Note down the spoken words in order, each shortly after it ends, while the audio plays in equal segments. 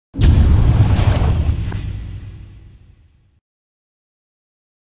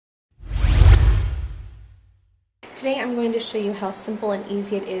Today I'm going to show you how simple and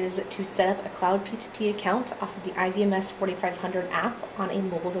easy it is to set up a Cloud P2P account off of the IVMS 4500 app on a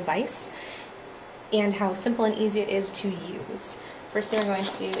mobile device, and how simple and easy it is to use. First thing we're going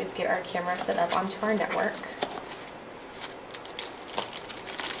to do is get our camera set up onto our network.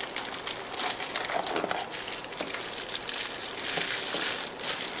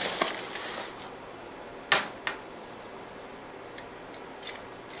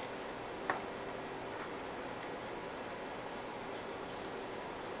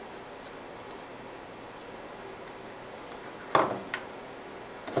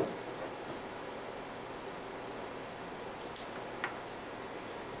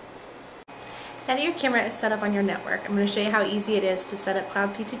 Now that your camera is set up on your network, I'm going to show you how easy it is to set up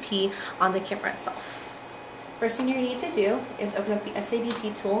Cloud P2P on the camera itself. First thing you need to do is open up the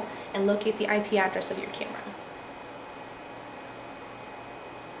SADP tool and locate the IP address of your camera.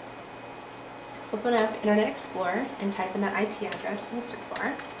 Open up Internet Explorer and type in that IP address in the search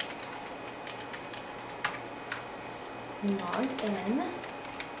bar. Log in.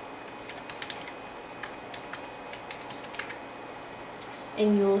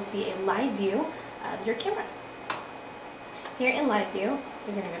 And you will see a live view of your camera. Here in live view,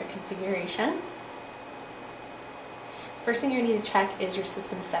 you're going to go to configuration. First thing you need to check is your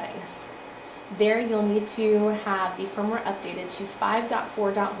system settings. There you'll need to have the firmware updated to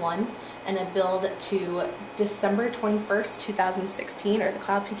 5.4.1 and a build to December 21st, 2016, or the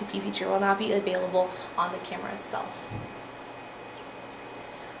Cloud P2P feature will not be available on the camera itself.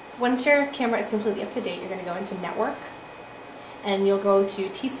 Once your camera is completely up to date, you're going to go into Network, and you'll go to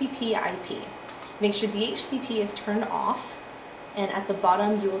TCP IP. Make sure DHCP is turned off, and at the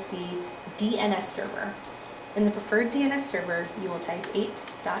bottom you will see DNS server. In the preferred DNS server, you will type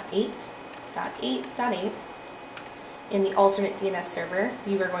 8.8.8.8. In the alternate DNS server,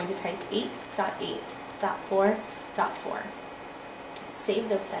 you are going to type 8.8.4.4. Save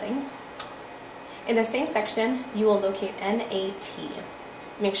those settings. In the same section, you will locate NAT.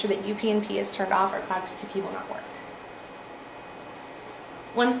 Make sure that UPnP is turned off or Cloud P2P will not work.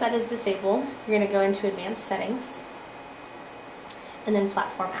 Once that is disabled, you're going to go into Advanced Settings and then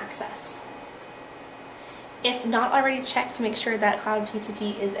Platform Access. If not already checked, to make sure that Cloud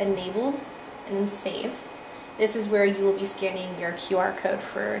P2P is enabled, and then Save. This is where you will be scanning your QR code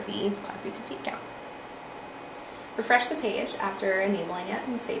for the Cloud P2P account. Refresh the page after enabling it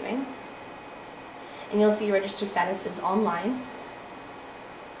and saving, and you'll see your register status is online.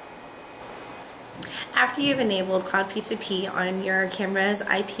 After you've enabled Cloud P2P on your camera's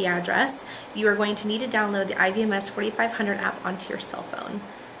IP address, you are going to need to download the IVMS 4500 app onto your cell phone.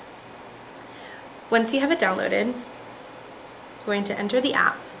 Once you have it downloaded, you're going to enter the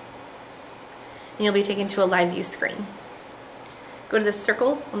app, and you'll be taken to a live view screen. Go to the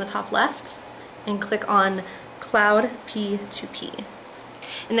circle on the top left and click on Cloud P2P.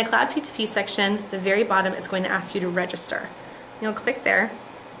 In the Cloud P2P section, the very bottom, it's going to ask you to register. You'll click there.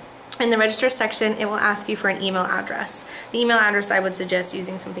 In the register section, it will ask you for an email address. The email address I would suggest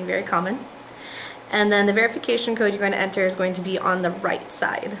using something very common. And then the verification code you're going to enter is going to be on the right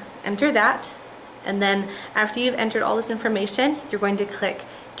side. Enter that, and then after you've entered all this information, you're going to click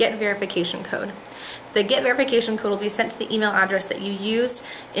Get Verification Code. The Get Verification Code will be sent to the email address that you used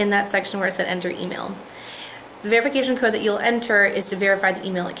in that section where it said Enter Email. The verification code that you'll enter is to verify the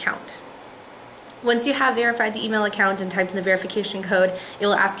email account. Once you have verified the email account and typed in the verification code, it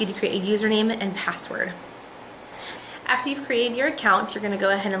will ask you to create a username and password. After you've created your account, you're going to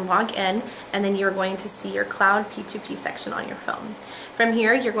go ahead and log in, and then you're going to see your Cloud P2P section on your phone. From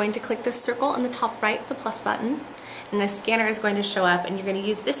here, you're going to click the circle on the top right, the plus button, and the scanner is going to show up, and you're going to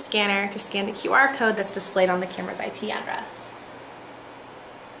use this scanner to scan the QR code that's displayed on the camera's IP address.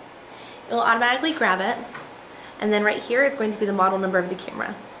 It will automatically grab it, and then right here is going to be the model number of the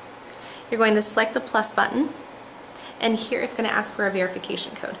camera. You're going to select the plus button, and here it's going to ask for a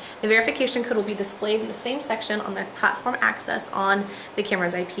verification code. The verification code will be displayed in the same section on the platform access on the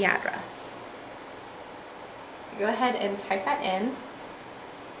camera's IP address. Go ahead and type that in,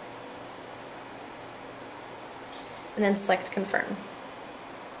 and then select confirm.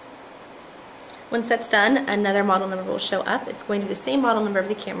 Once that's done, another model number will show up. It's going to be the same model number of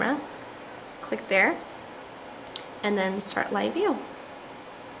the camera. Click there, and then start live view.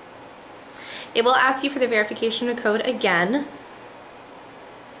 It will ask you for the verification code again.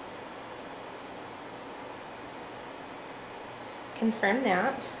 Confirm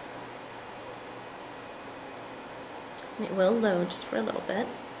that. And it will load just for a little bit.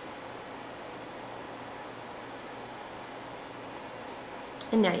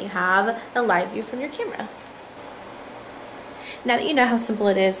 And now you have a live view from your camera. Now that you know how simple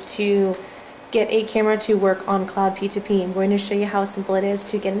it is to get a camera to work on Cloud P2P. I'm going to show you how simple it is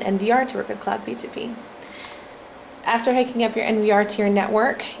to get an NVR to work with Cloud P2P. After hooking up your NVR to your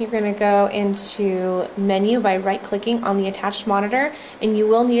network, you're going to go into Menu by right-clicking on the attached monitor, and you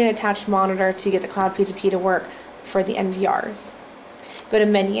will need an attached monitor to get the Cloud P2P to work for the NVRs. Go to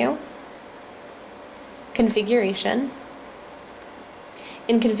Menu, Configuration.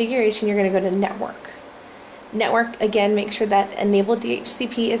 In Configuration, you're going to go to Network. Network, again, make sure that Enable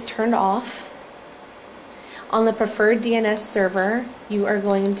DHCP is turned off. On the preferred DNS server, you are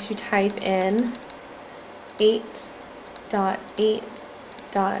going to type in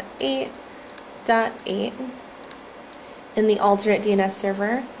 8.8.8.8. In the alternate DNS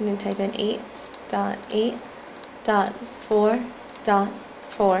server, you can type in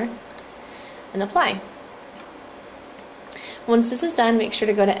 8.8.4.4 and apply. Once this is done, make sure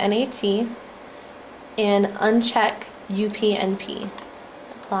to go to NAT and uncheck UPnP.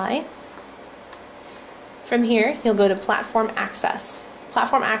 Apply. From here, you'll go to Platform Access.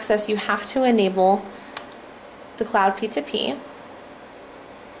 Platform Access, you have to enable the Cloud P2P,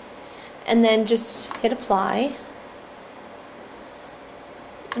 and then just hit Apply,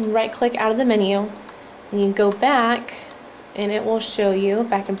 and right-click out of the menu, and you go back, and it will show you,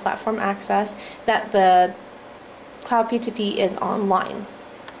 back in Platform Access, that the Cloud P2P is online.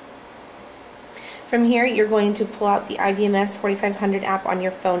 From here, you're going to pull out the IVMS 4500 app on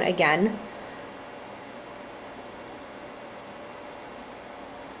your phone again.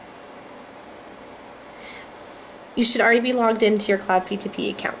 You should already be logged into your Cloud P2P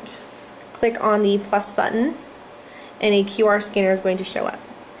account. Click on the plus button and a QR scanner is going to show up.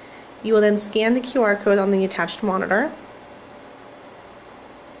 You will then scan the QR code on the attached monitor.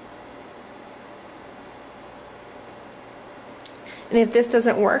 And if this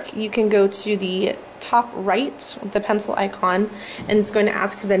doesn't work, you can go to the top right with the pencil icon, and it's going to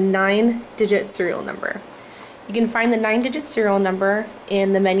ask for the 9-digit serial number. You can find the 9-digit serial number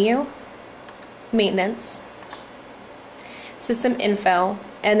in the menu, Maintenance, System Info,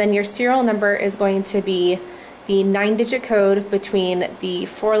 and then your serial number is going to be the 9-digit code between the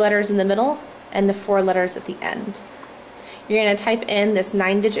 4 letters in the middle and the 4 letters at the end. You're going to type in this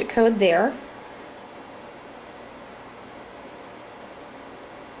 9-digit code there.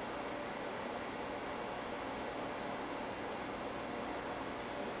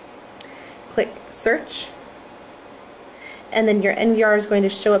 Click Search, and then your NVR is going to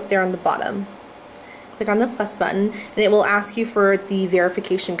show up there on the bottom. Click on the plus button, and it will ask you for the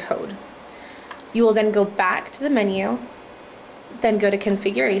verification code. You will then go back to the menu, then go to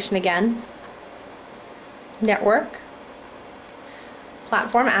Configuration again, Network,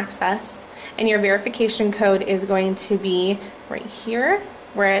 Platform Access, and your verification code is going to be right here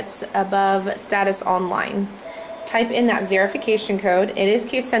where it's above Status Online. Type in that verification code. It is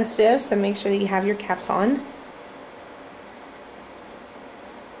case sensitive, so make sure that you have your caps on.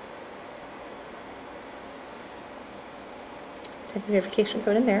 Type the verification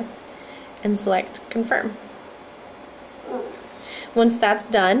code in there and select Confirm. Once that's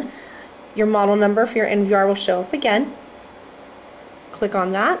done, your model number for your NVR will show up again. Click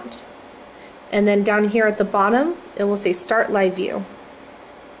on that, and then down here at the bottom it will say Start Live View.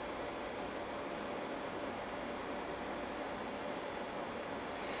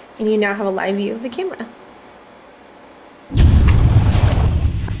 And you now have a live view of the camera.